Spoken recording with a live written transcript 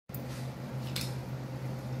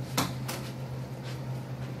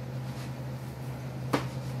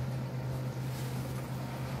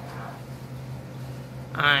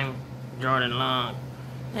I'm Jordan Long.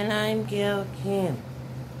 And I'm Gail Kim.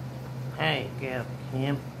 Hey, Gail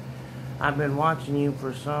Kim. I've been watching you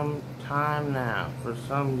for some time now, for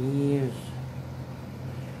some years.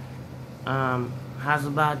 How's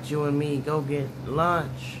about you and me go get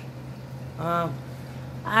lunch? I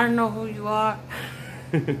don't know who you are.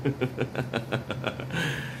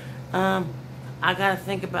 I gotta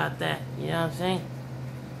think about that, you know what I'm saying?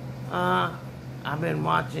 I've been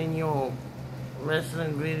watching your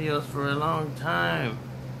wrestling videos for a long time.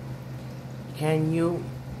 Can you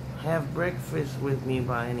have breakfast with me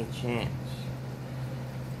by any chance?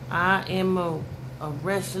 I am a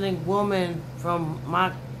wrestling woman from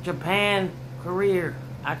my Japan career.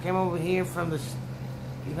 I came over here from the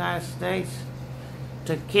United States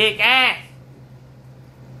to kick ass.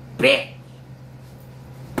 Bitch!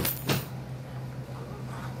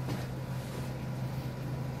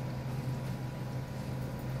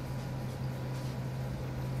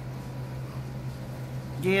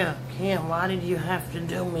 Yeah, Kim, why did you have to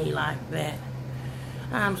do me like that?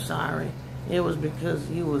 I'm sorry. It was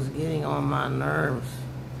because you was getting on my nerves.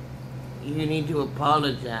 You need to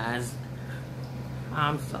apologize.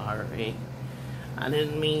 I'm sorry. I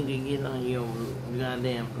didn't mean to get on your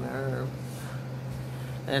goddamn nerves.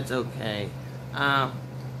 That's okay.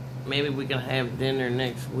 Maybe we can have dinner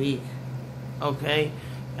next week. Okay?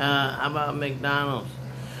 How about McDonald's?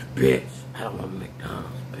 Bitch, I don't want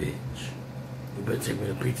McDonald's, bitch. You better take me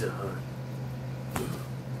to Pizza Hut.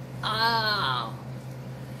 Oh.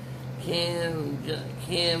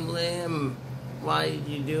 Kim Lim, why did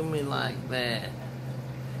you do me like that?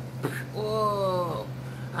 Whoa.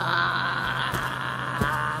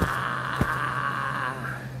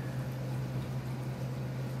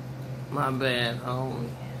 My bad, homie.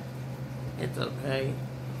 It's okay.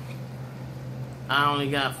 I only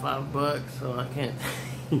got $5, so I can't.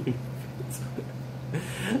 So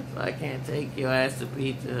I can't take your ass to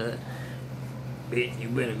Pizza Hut. Bitch, you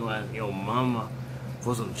better go ask your mama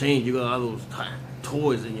for some change. You got all those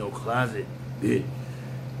toys in your closet, bitch.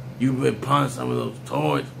 You better pawn some of those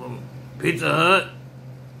toys from Pizza Hut.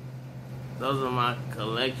 Those are my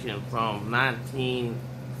collection from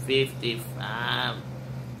 1955.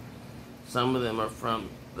 Some of them are from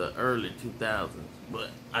the early 2000s, but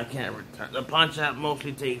I can't return. The pawn shop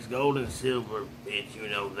mostly takes gold and silver, bitch. You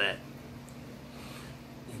know that.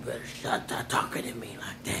 You better stop talking to me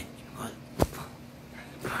like that.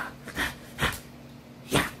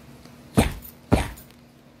 Yeah.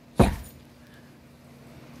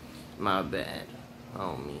 My bad,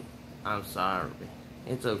 homie. I'm sorry.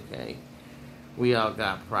 It's okay. We all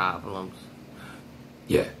got problems.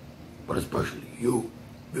 Yeah, but especially you,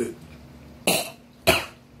 bitch.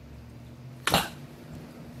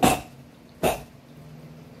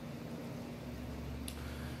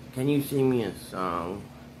 Can you sing me a song,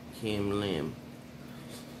 Kim Lim?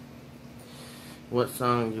 What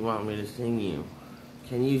song do you want me to sing you?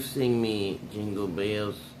 Can you sing me Jingle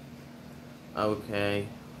Bells? Okay.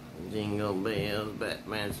 Jingle bells,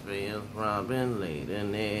 Batman spells, Robin laid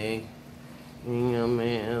an egg. Jingle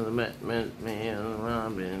bells, Batman spells,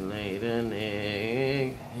 Robin laid an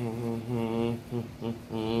egg.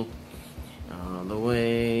 All the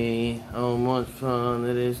way, how much fun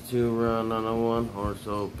it is to run on a one-horse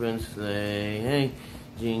open sleigh. Hey,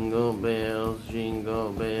 jingle bells,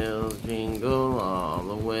 jingle all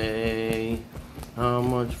the way. How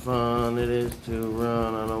much fun it is to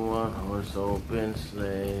run on a one-horse open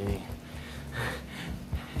sleigh.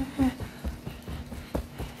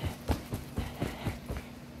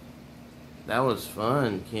 That was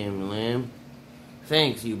fun, Kim Lim.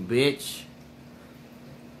 Thanks, you bitch.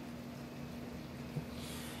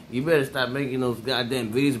 You better stop making those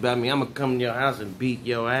goddamn videos about me. I'm gonna come to your house and beat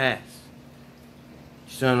your ass.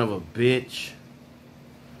 Son of a bitch.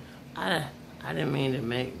 I didn't mean to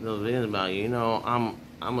make those videos about you. You know,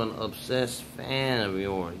 I'm an obsessed fan of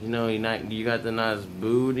yours. You know, you got the nice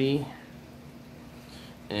booty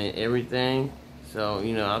and everything. So,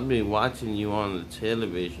 you know, I've been watching you on the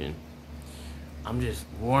television. I'm just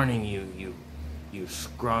warning you, you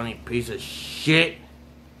scrawny piece of shit.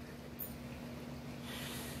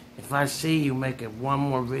 If I see you making one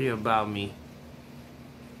more video about me,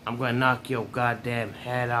 I'm gonna knock your goddamn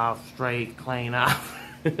head off straight, clean off.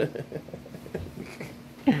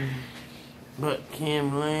 But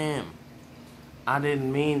Kim Lim, I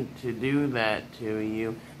didn't mean to do that to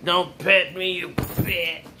you. Don't pet me, you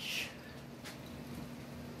bitch.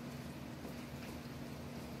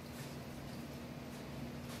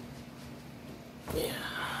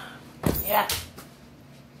 Yeah.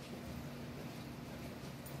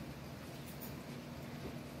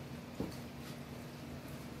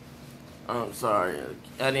 I'm sorry.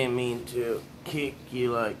 I didn't mean to kick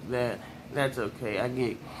you like that. That's okay. I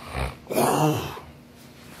get...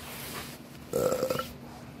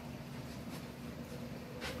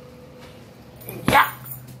 Yeah!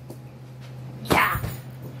 Yeah!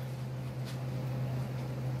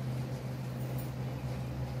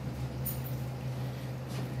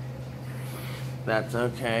 That's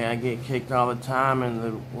okay. I get kicked all the time in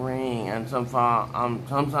the ring, and sometimes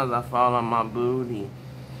I fall on my booty.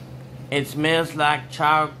 It smells like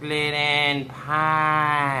chocolate and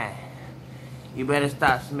pie. You better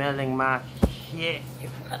stop smelling my shit, you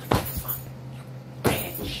motherfucking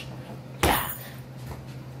bitch. Yeah.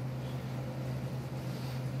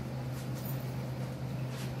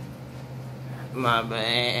 My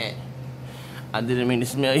bad. I didn't mean to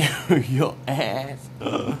smell your ass.